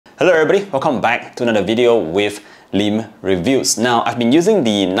Hello everybody, welcome back to another video with Lim Reviews. Now, I've been using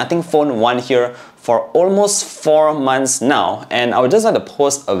the Nothing Phone 1 here for almost 4 months now, and I would just like to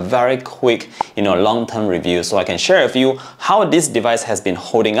post a very quick, long-term review so I can share with you how this device has been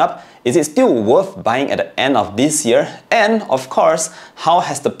holding up. Is it still worth buying at the end of this year? And of course, how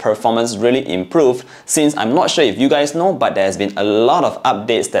has the performance really improved? Since I'm not sure if you guys know, but there has been a lot of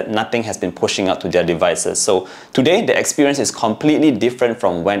updates that Nothing has been pushing out to their devices. So today, the experience is completely different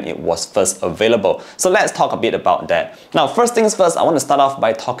from when it was first available. So let's talk a bit about that. Now, first things first, I want to start off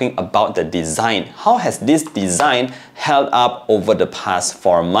by talking about the design. How has this design held up over the past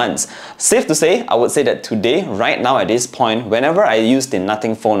 4 months? Safe to say, I would say that today, right now at this point, whenever I use the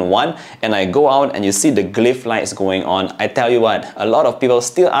Nothing Phone 1 and I go out and you see the glyph lights going on, I tell you what, a lot of people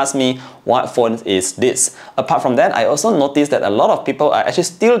still ask me, what phone is this? Apart from that, I also noticed that a lot of people are actually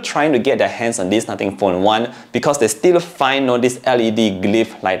still trying to get their hands on this Nothing Phone 1 because they still find this LED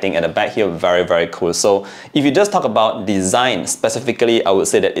glyph lighting at the back here very cool. So if you just talk about design specifically, I would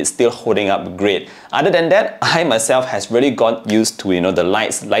say that it's still holding up great. Other than that, I myself has really got used to the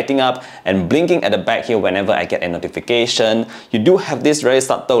lights lighting up and blinking at the back here whenever I get a notification. You do have this very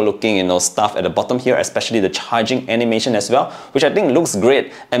subtle looking stuff at the bottom here, especially the charging animation as well, which I think looks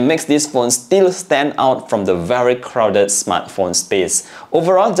great and makes this phone still stand out from the very crowded smartphone space.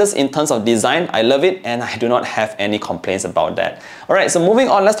 Overall, just in terms of design, I love it and I do not have any complaints about that. Alright, so moving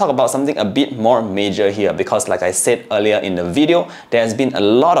on, let's talk about something a bit more major here because like I said earlier in the video, there has been a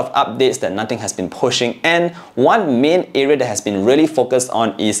lot of updates that Nothing has been pushing, and one main area that has been really focused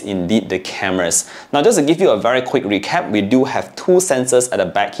on is indeed the cameras. Now, just to give you a very quick recap, we do have two sensors at the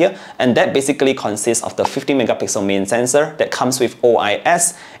back here, and that basically consists of the 50 megapixel main sensor that comes with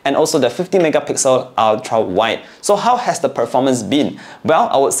OIS and also the 50 megapixel ultra wide. So how has the performance been? Well,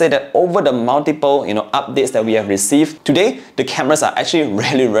 I would say that over the multiple updates that we have received today, the cameras are actually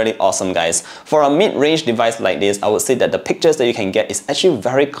really awesome, guys. For a mid-range device like this, I would say that the pictures that you can get is actually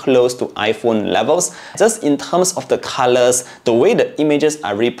very close to iPhone levels. Just in terms of the colors, the way the images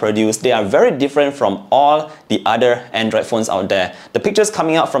are reproduced, they are very different from all the other Android phones out there. The pictures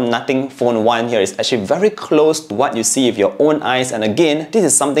coming out from Nothing Phone 1 here is actually very close to what you see with your own eyes, and again, this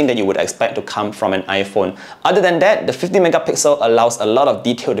is something that you would expect to come from an iPhone. Other than that, the 50 megapixel allows a lot of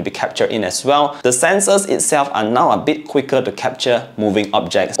detail to be captured in as well. The sensors itself are now a bit quicker to capture moving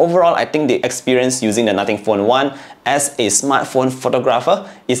objects. Overall, I think the experience using the Nothing Phone 1 as a smartphone photographer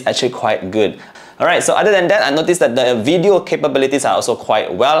is actually quite good. Alright, so other than that, I noticed that the video capabilities are also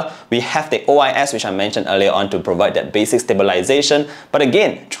quite well. We have the OIS, which I mentioned earlier on, to provide that basic stabilization. But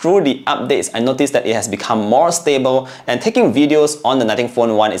again, through the updates, I noticed that it has become more stable, and taking videos on the Nothing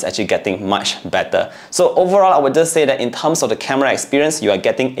Phone 1 is actually getting much better. So overall, I would just say that in terms of the camera experience, you are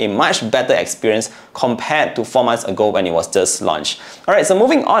getting a much better experience compared to 4 months ago when it was just launched. Alright, so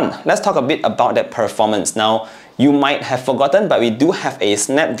moving on, let's talk a bit about that performance. Now, you might have forgotten, but we do have a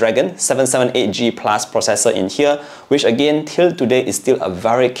Snapdragon 778G Plus processor in here, which again, till today is still a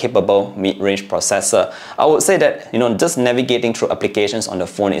very capable mid-range processor. I would say that, just navigating through applications on the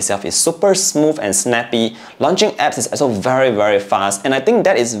phone itself is super smooth and snappy. Launching apps is also very fast, and I think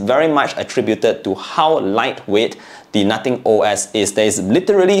that is very much attributed to how lightweight the Nothing OS is. There is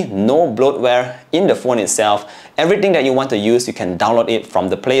literally no bloatware in the phone itself. Everything that you want to use, you can download it from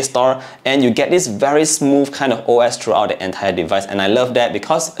the Play Store, and you get this very smooth kind of OS throughout the entire device, and I love that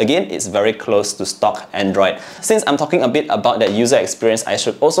because again, it's very close to stock Android. Since I'm talking a bit about that user experience, I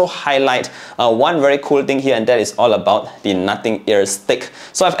should also highlight one very cool thing here, and that is all about the Nothing Ear Stick.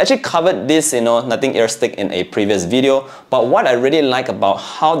 So I've actually covered this Nothing Ear Stick in a previous video, but what I really like about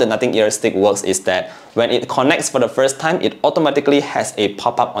how the Nothing Ear Stick works is that when it connects for the first time, it automatically has a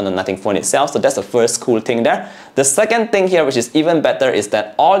pop-up on the Nothing phone itself. So that's the first cool thing there. The second thing here, which is even better, is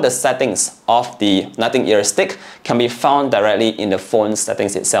that all the settings of the Nothing Ear Stick can be found directly in the phone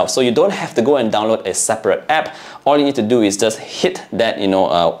settings itself. So you don't have to go and download a separate app. All you need to do is just hit that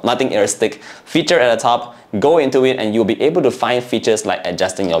Nothing Ear Stick feature at the top, go into it, and you'll be able to find features like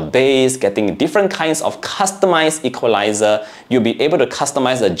adjusting your bass, getting different kinds of customized equalizer. You'll be able to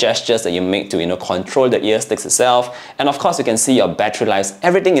customize the gestures that you make to control the ear sticks itself, and of course you can see your battery lives.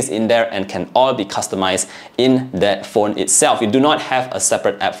 Everything is in there and can all be customized in that phone itself. You do not have a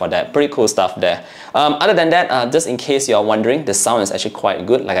separate app for that. Pretty cool stuff there. Other than that, just in case you are wondering, the sound is actually quite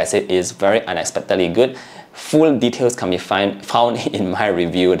good. Like I said, it is very unexpectedly good. Full details can be found in my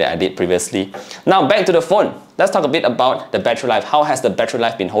review that I did previously. Now back to the phone. let's talk a bit about the battery life. How has the battery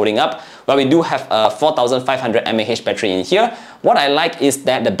life been holding up? Well, we do have a 4500 mAh battery in here. What I like is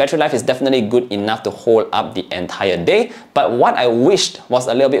that the battery life is definitely good enough to hold up the entire day, but what I wished was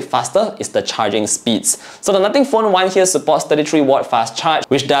a little bit faster is the charging speeds. So the Nothing Phone 1 here supports 33 watt fast charge,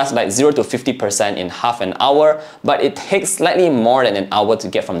 which does like 0 to 50% in half an hour, but it takes slightly more than an hour to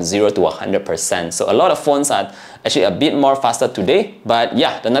get from 0 to 100%. So a lot of phones are actually a bit more faster today, but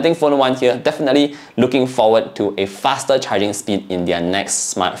yeah, the Nothing Phone 1 here, definitely looking forward to a faster charging speed in their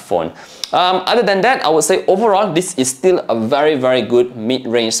next smartphone. Other than that, I would say overall, this is still a very good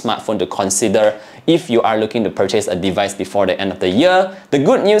mid-range smartphone to consider if you are looking to purchase a device before the end of the year. The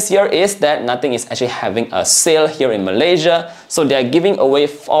good news here is that Nothing is actually having a sale here in Malaysia, so they are giving away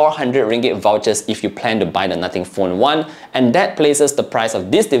 400 ringgit vouchers if you plan to buy the Nothing Phone 1, and that places the price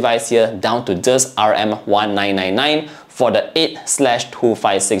of this device here down to just RM1999 for the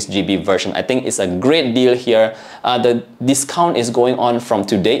 8/256GB version. I think it's a great deal here. The discount is going on from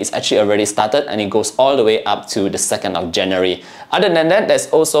today. It's actually already started and it goes all the way up to the 2nd of January. Other than that, there's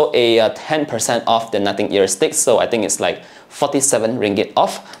also a 10% off the Nothing Ear Sticks, so I think it's like 47 ringgit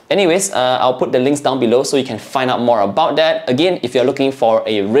off. Anyways, I'll put the links down below so you can find out more about that. Again, if you're looking for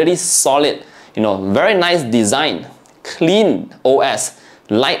a really solid, very nice design, clean OS,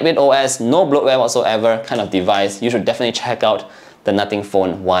 lightweight OS, no bloatware whatsoever kind of device, you should definitely check out the Nothing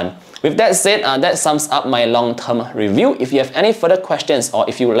Phone 1. With that said, that sums up my long-term review. If you have any further questions or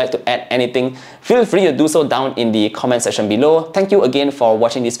if you would like to add anything, feel free to do so down in the comment section below. Thank you again for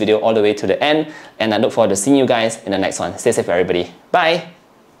watching this video all the way to the end, and I look forward to seeing you guys in the next one. Stay safe everybody. Bye!